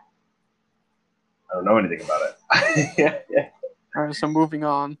 I don't know anything about it. Yeah. All right, so moving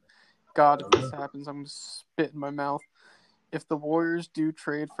on. God, if this happens, I'm going to spit in my mouth. If the Warriors do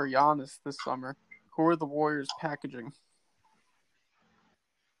trade for Giannis this summer, who are the Warriors packaging?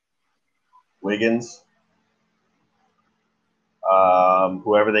 Wiggins,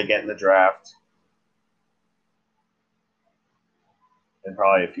 whoever they get in the draft, and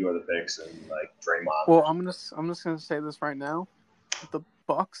probably a few other picks and like Draymond. Well, I'm just gonna say this right now. The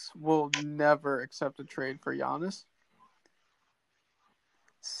Bucks will never accept a trade for Giannis.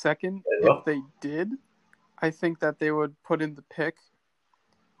 Second, if they did, I think that they would put in the pick,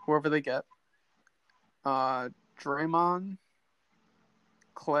 whoever they get. Draymond,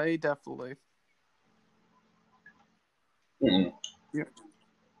 Clay, definitely. Mm-hmm. Yeah.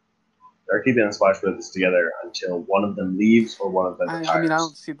 They're keeping the Splash Brothers together until one of them leaves or one of them retires. I mean, I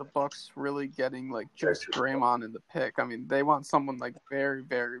don't see the Bucks really getting like just Draymond in the pick. I mean, they want someone like very,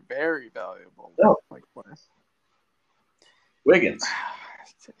 very, very valuable. No. Like what? Wiggins.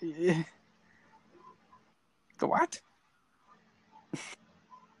 The what?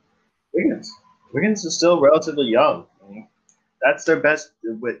 Wiggins is still relatively young. I mean, that's their best.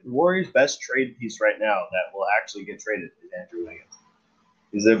 Warriors' best trade piece right now that will actually get traded is Andrew Wiggins.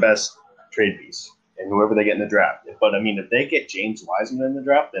 He's their best trade piece, and whoever they get in the draft. But I mean, if they get James Wiseman in the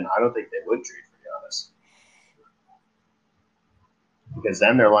draft, then I don't think they would trade for Giannis, because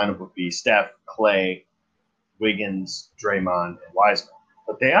then their lineup would be Steph, Clay, Wiggins, Draymond, and Wiseman.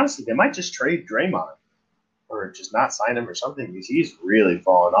 But they might just trade Draymond or just not sign him or something because he's really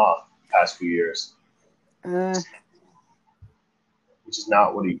fallen off the past few years. Which is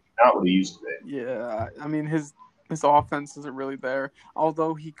not what he used to be. Yeah, I mean his offense isn't really there.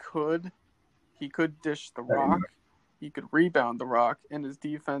 Although he could dish the rock, he could rebound the rock, and his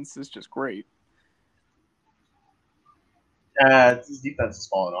defense is just great. His defense has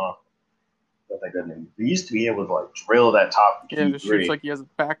fallen off. He used to be able to like drill that top. Yeah, it shoots like he has a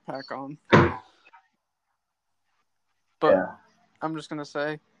backpack on. But yeah. I'm just gonna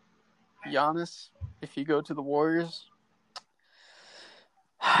say, Giannis, if you go to the Warriors,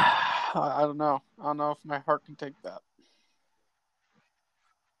 I don't know. I don't know if my heart can take that.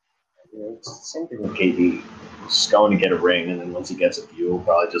 Yeah, it's the same thing with KD. He's going to get a ring, and then once he gets a few, he'll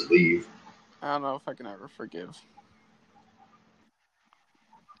probably just leave. I don't know if I can ever forgive.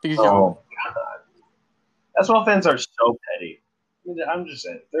 Because God. Basketball fans are so petty. I'm just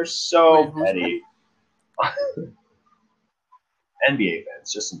saying, they're so petty. NBA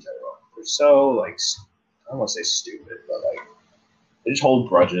fans, just in general, they're so like, I don't want to say stupid, but like they just hold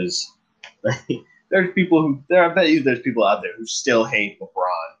grudges. There's people who I bet you there's people out there who still hate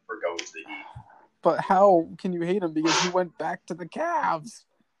LeBron for going to the Heat. But how can you hate him because he went back to the Cavs?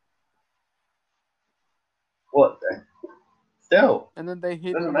 What? Still. And then they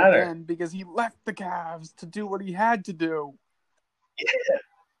hate him again because he left the Cavs to do what he had to do. Yeah.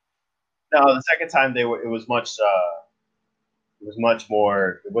 No, the second time it was much. It was much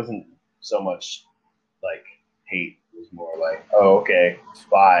more. It wasn't so much like hate. It was more like, oh, okay,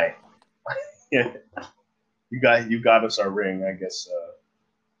 bye. Yeah, you got us our ring. I guess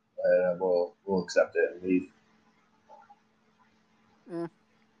we'll accept it and leave.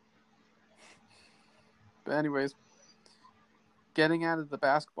 But anyways, getting out of the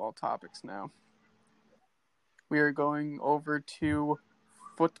basketball topics now, we are going over to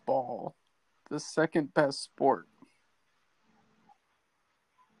football, the second best sport.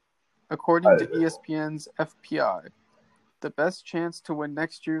 According to ESPN's FPI, the best chance to win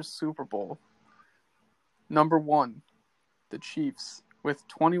next year's Super Bowl. Number 1, the Chiefs with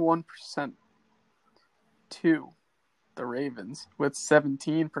 21%. 2, the Ravens with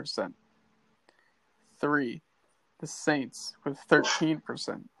 17%. 3, the Saints with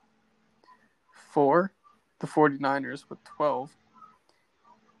 13%. 4, the 49ers with 12.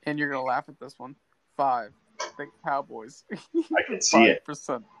 And you're going to laugh at this one. 5, the Cowboys. I can see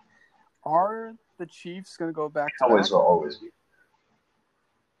 5%. It. Are the Chiefs going to go back to Cowboys will always be.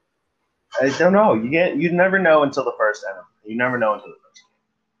 I don't know. You never know until the first NFL. You never know until the first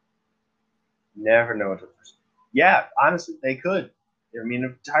game. Never know until the first game. Yeah, honestly, they could. I mean,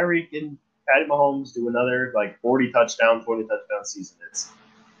 if Tyreek and Patty Mahomes do another 40 touchdown season,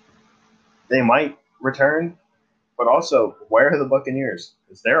 they might return. But also, where are the Buccaneers?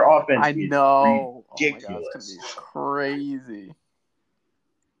 Because their offense is ridiculous. Oh my God, it's gonna be crazy.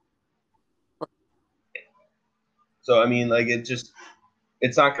 So I mean,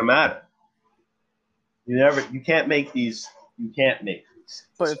 it's not gonna matter. You can't make these.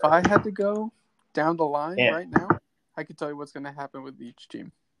 But if I had to go down the line right now, I could tell you what's gonna happen with each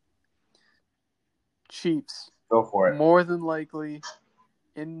team. Chiefs. Go for it. More than likely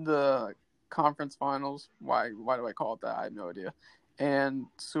in the conference finals. Why do I call it that? I have no idea. And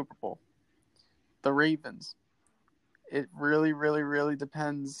Super Bowl. The Ravens. It really, really, really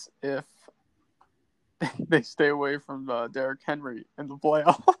depends if they stay away from Derrick Henry in the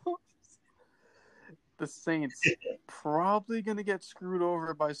playoffs. The Saints probably going to get screwed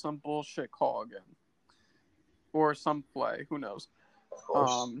over by some bullshit call again. Or some play. Who knows? Of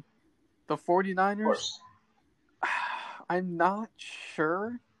course. The 49ers, I'm not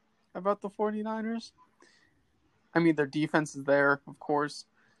sure about the 49ers. I mean, their defense is there, of course.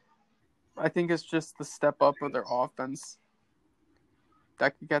 I think it's just the step up of their offense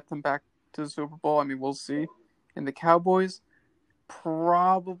that could get them back to the Super Bowl. I mean, we'll see. And the Cowboys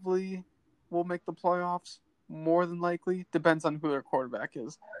probably will make the playoffs, more than likely. Depends on who their quarterback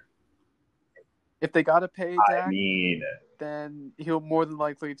is. If they got to pay Dak, then he'll more than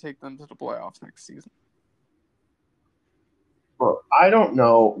likely take them to the playoffs next season. Bro, I don't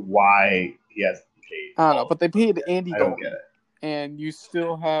know why he hasn't paid. I don't know, but they paid Andy Dalton. I don't get it. And you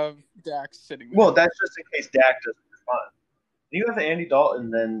still have Dak sitting there. Well, that's just in case Dak doesn't respond. You have Andy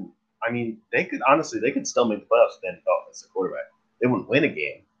Dalton, then, I mean, they could still make the playoffs with Andy Dalton as the quarterback. They wouldn't win a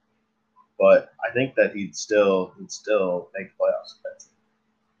game, but I think that he'd still make the playoffs.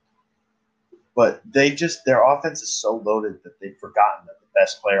 But their offense is so loaded that they've forgotten that the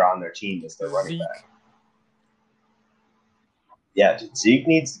best player on their team is their running back. Yeah, Zeke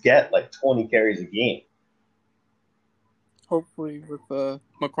needs to get 20 carries a game. Hopefully, with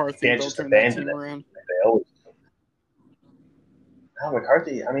McCarthy, they'll just abandon it. Around. They always do. No,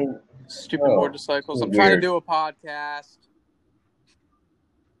 McCarthy. I mean, stupid motorcycles. I'm trying to do a podcast.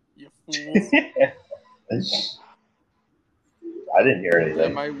 You fools! I didn't hear anything. Yeah,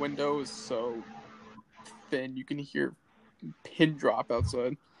 my window is so thin you can hear pin drop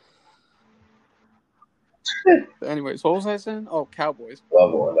outside. Anyways, what was I saying? Oh, Cowboys.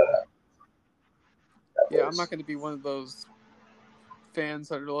 Love one of that. Yeah, I'm not going to be one of those fans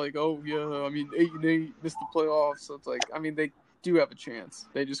that are like, oh, yeah, I mean, 8-8, missed the playoffs. So it's like, I mean, they do have a chance.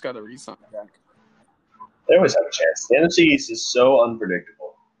 They just got to re-sign back. They always have a chance. The NFC East is so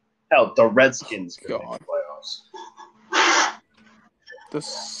unpredictable. Hell, the Redskins could make the playoffs. The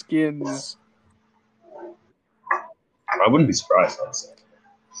Skins. I wouldn't be surprised, honestly.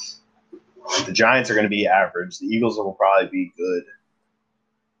 The Giants are going to be average. The Eagles will probably be good.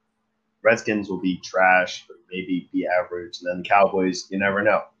 Redskins will be trash, but maybe be average. And then the Cowboys, you never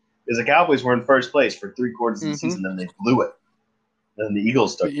know. Because the Cowboys were in first place for 3/4 of the season, and then they blew it. Then the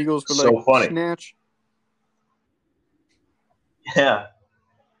Eagles took it. The Eagles were so funny. Snatch. Yeah.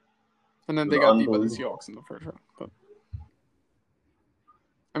 And then they got beat by the Seahawks in the first round. But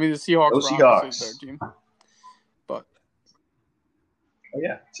I mean, the Seahawks were obviously their team. But oh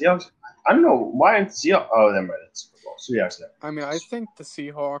yeah, Seahawks. I don't know why Seahawks. Oh, never mind. It's Super Bowl. Seahawks. I mean, I think the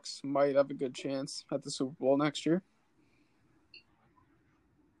Seahawks might have a good chance at the Super Bowl next year.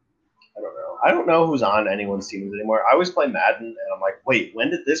 I don't know. I don't know who's on anyone's teams anymore. I always play Madden, and I'm like, wait, when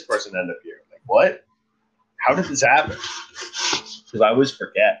did this person end up here? I'm like, what? How did this happen? Because I always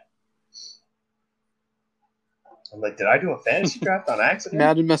forget. I'm like, did I do a fantasy draft on accident?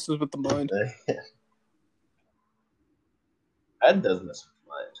 Madden messes with the mind. Madden does mess with the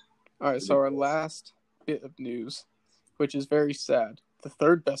mind. All right, so our last bit of news, which is very sad. The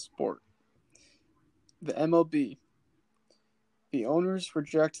third best sport. The MLB. The owners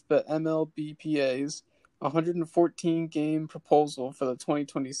reject the MLBPA's 114-game proposal for the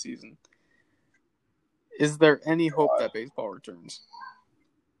 2020 season. Is there any hope that baseball returns?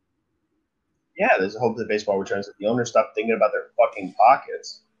 Yeah, there's a hope that baseball returns. If the owners stop thinking about their fucking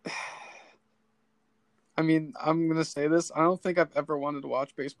pockets. I mean, I'm going to say this. I don't think I've ever wanted to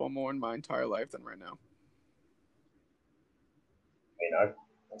watch baseball more in my entire life than right now.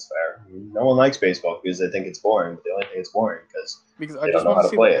 That's fair. No one likes baseball because they think it's boring, but they only think it's boring because I they just don't know want how to to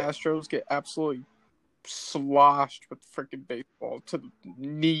see the play it. Astros get absolutely sloshed with freaking baseball to the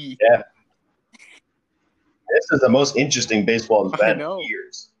knee. Yeah. This is the most interesting baseball has been know. in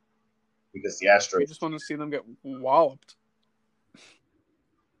years because the Astros. You just want to see them get walloped.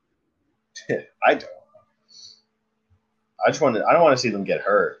 I don't. I don't want to see them get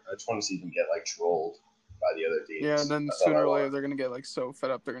hurt. I just want to see them get like trolled by the other teams. Yeah, and then That's sooner or later they're gonna get like so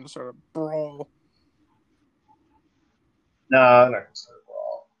fed up they're gonna start a brawl. No, they're not gonna start a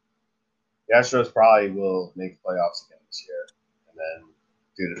brawl. The Astros probably will make the playoffs again this year, and then,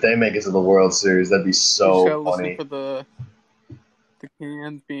 dude, if they make it to the World Series, that'd be You just so gotta funny. listen for the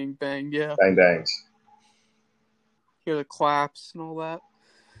cans being banged. Yeah, Bang bangs. hear the claps and all that.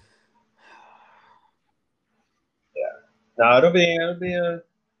 No, it'll be a.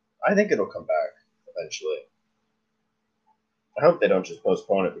 I think it'll come back eventually. I hope they don't just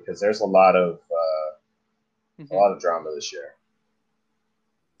postpone it because there's a lot of drama this year.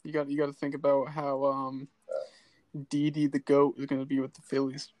 You got to think about how Didi the GOAT is going to be with the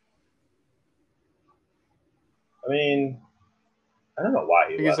Phillies. I mean, I don't know why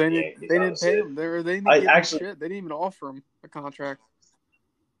he because left they didn't pay him. They didn't give him shit. They didn't even offer him a contract.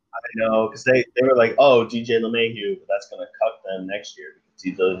 I know, because they were like, oh, DJ LeMahieu, but that's going to cut them next year because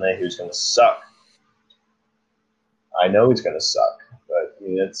DJ LeMahieu is going to suck. I know he's going to suck, but I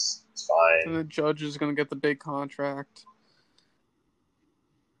mean, it's fine. And the Judge is going to get the big contract.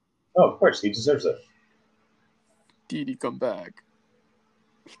 Oh, of course, he deserves it. Didi, come back.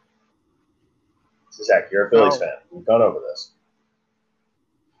 Zach, you're a Phillies fan. We've gone over this.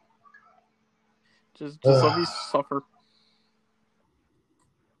 Just let me suffer.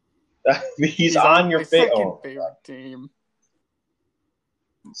 He's on your favorite team.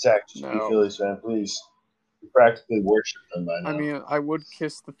 Zach, just be a Phillies fan, please. You practically worship them by now. I mean, I would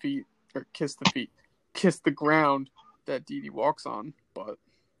kiss the ground that Didi walks on, but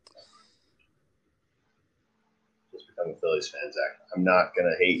just become a Phillies fan, Zach. I'm not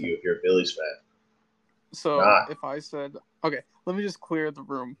gonna hate you if you're a Phillies fan. So if I said, okay, let me just clear the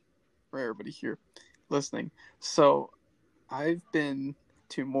room for everybody here listening. So I've been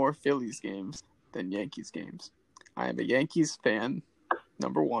to more Phillies games than Yankees games. I am a Yankees fan,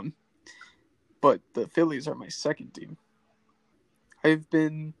 number one, but the Phillies are my second team. I've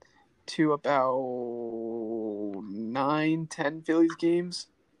been to about 9-10 Phillies games,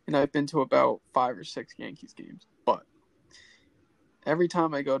 and I've been to about 5 or 6 Yankees games. But every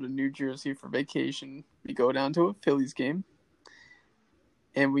time I go to New Jersey for vacation, we go down to a Phillies game,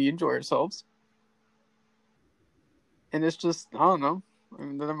 and we enjoy ourselves. And it's just, I don't know. I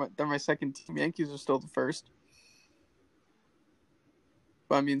mean, they're my second team. Yankees are still the first.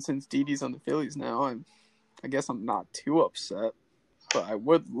 But I mean, since Didi's on the Phillies now, I guess I'm not too upset. But I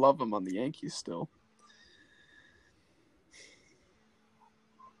would love him on the Yankees still.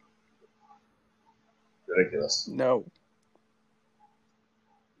 Ridiculous. No.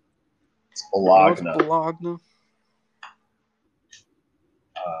 It's Bologna. Bologna.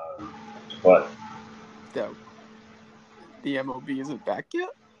 What? No. The MLB isn't back yet?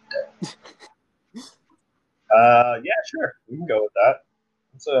 Yeah, sure. We can go with that.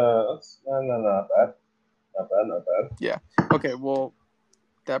 That's not bad. Not bad. Yeah. Okay, well,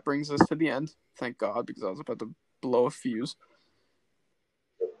 that brings us to the end. Thank God, because I was about to blow a fuse.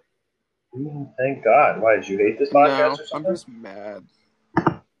 Thank God. Why, did you hate this podcast or something? I'm just mad.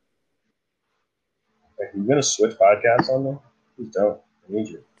 Are you going to switch podcasts on me? Please don't. I need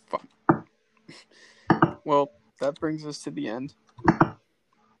you. Fine. Well, that brings us to the end.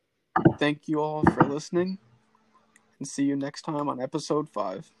 Thank you all for listening, and see you next time on episode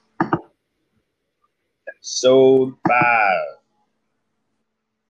 5. Episode 5.